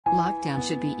lockdown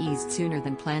should be eased sooner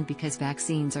than planned because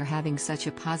vaccines are having such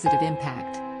a positive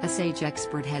impact, a sage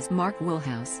expert has. Prof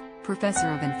Woolhouse, professor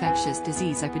of infectious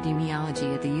disease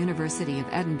epidemiology at the University of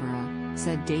Edinburgh,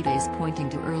 said data is pointing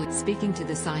to early. Speaking to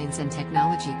the Science and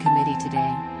Technology Committee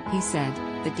today, he said,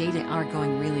 the data are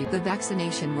going really. The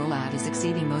vaccination rollout is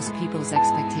exceeding most people's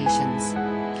expectations.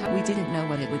 We didn't know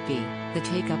what it would be, the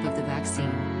take-up of the vaccine.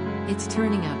 It's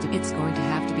turning out it's going to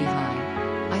have to be high.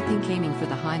 I think aiming for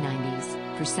the high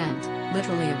 90s%,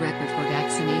 literally a record for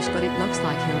vaccination, but it looks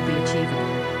like it'll be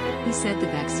achievable. He said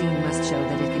the vaccine must show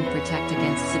that it can protect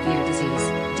against severe disease,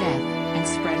 death, and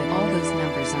spread. All those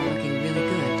numbers are looking really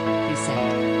good, he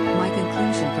said. My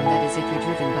conclusion from that is if you're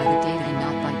driven by the data and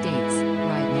not by dates,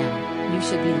 right now, you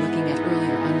should be looking at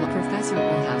earlier unlock. Professor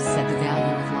Woolhouse said the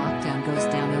value of lockdown goes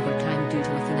down over time due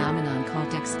to a phenomenon called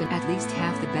exponential. At least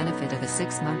half the benefit of a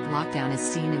 6-month lockdown is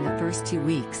seen in the first 2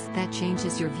 weeks. That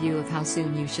changes your view of how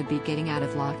soon you should be getting out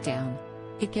of lockdown.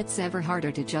 It gets ever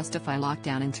harder to justify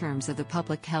lockdown in terms of the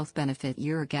public health benefit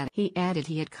you're getting. He added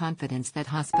he had confidence that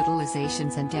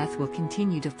hospitalisations and death will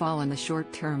continue to fall in the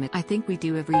short term. I think we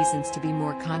do have reasons to be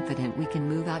more confident we can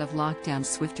move out of lockdown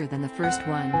swifter than the first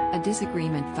one. A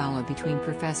disagreement followed between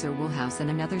Professor Woolhouse and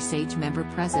another SAGE member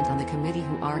present on the committee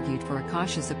who argued for a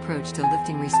cautious approach to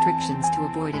lifting restrictions to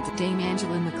avoid it. Dame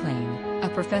Angela McLean, a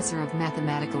professor of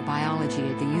mathematical biology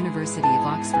at the University of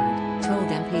Oxford, told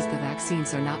MPs the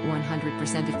vaccines are not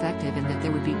 100% effective and that there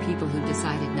would be people who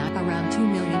decided not. Around 2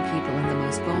 million people in the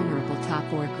most vulnerable top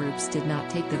 4 groups did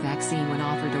not take the vaccine when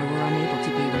offered or were unable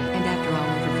to be read. And after all,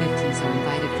 over 50s are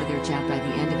invited for their jab by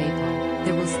the end of April,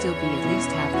 there will still be at least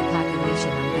half the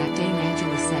population unvaccinated. Dame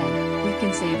Angela said, we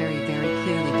can say very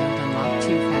clearly don't unlock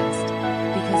too fast.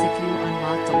 Because if you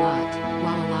unlocked a lot,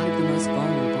 while a lot of the most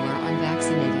vulnerable are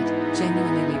unvaccinated,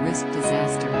 genuinely we risk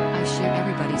disaster. I share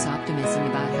everybody's optimism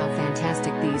about how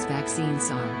fantastic these vaccines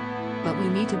are. But we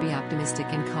need to be optimistic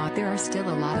and cautious. There are still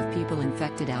a lot of people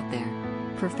infected out there.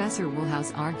 Professor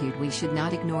Woolhouse argued we should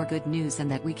not ignore good news and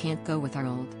that we can't go with our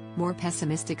old, more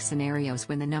pessimistic scenarios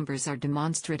when the numbers are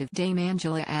demonstrative. Dame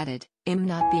Angela added, I'm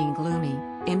not being gloomy,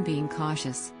 I'm being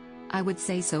cautious. I would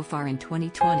say so far in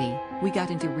 2020, we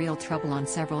got into real trouble on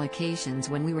several occasions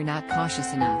when we were not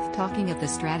cautious enough. Talking of the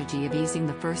strategy of easing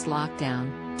the first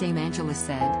lockdown, Dame Angela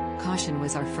said, caution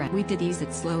was our friend. We did ease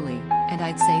it slowly, and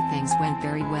I'd say things went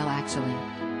very well actually.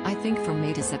 I think from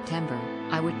May to September,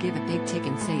 I would give a big tick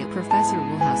and say it. Professor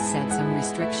Woolhouse said some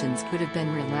restrictions could have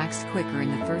been relaxed quicker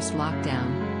in the first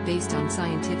lockdown, based on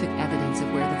scientific evidence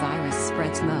of where the virus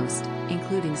spreads most,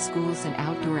 including schools and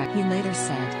outdoor. He later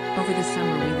said, over the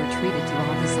summer we were treated to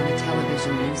all this on a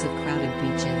television news of crowded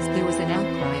beaches. There was an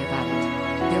outcry about it.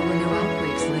 There were no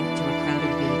outbreaks linked to a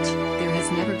crowded beach. There has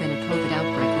never been a COVID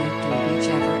outbreak linked to a beach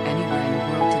ever anywhere in the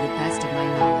world to the best of my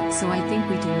knowledge. So I think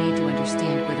we do need to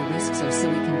understand where the risks are so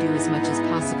we can do as much as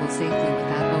possible safely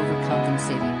without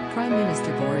overcompensating. Prime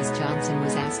Minister Boris Johnson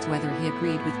was asked whether he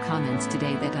agreed with comments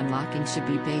today that unlocking should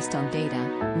be based on data,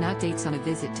 not dates on a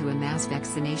visit to a mass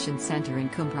vaccination center in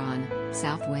Cumbrawn,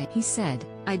 South Wales. He said,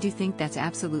 I do think that's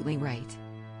absolutely right.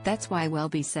 That's why we'll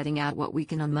be setting out what we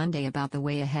can on Monday about the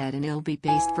way ahead, and it'll be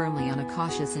based firmly on a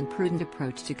cautious and prudent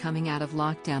approach to coming out of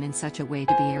lockdown in such a way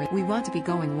to be we want to be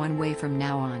going one way from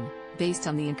now on, based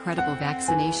on the incredible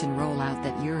vaccination rollout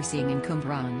that you're seeing in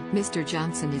Cumbrawn. Mr.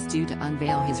 Johnson is due to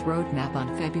unveil his roadmap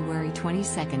on February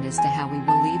 22nd as to how we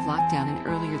will leave lockdown, and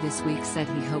earlier this week said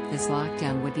he hoped this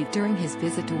lockdown would be. During his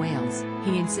visit to Wales,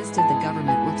 he insisted the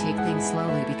government will take things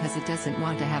slowly because it doesn't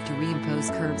want to have to reimpose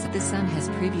curbs. The Sun has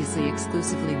previously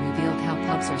exclusively revealed how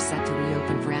pubs are set to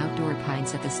reopen for outdoor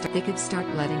pints at the start. They could start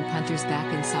letting punters back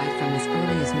inside from as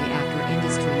early as May after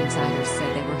industry insiders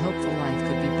said they were hopeful life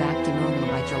could be back to normal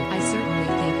by July. I certainly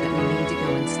think that we need to go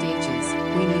in stages.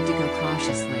 We need to go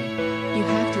cautiously. You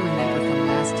have to remember from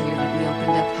last year that we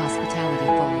opened up hospitality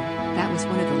fully. That was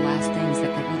one of the last things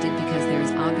that we did because there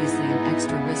is obviously an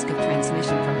extra risk of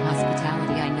transmission from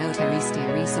hospitality. I know there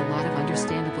is a lot of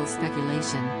understandable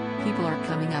speculation. People are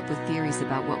coming up with theories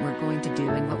about what we're going to do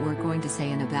and what we're going to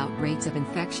say and about rates of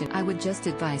infection. I would just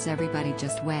advise everybody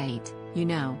just wait,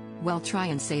 well, try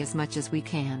and say as much as we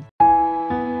can.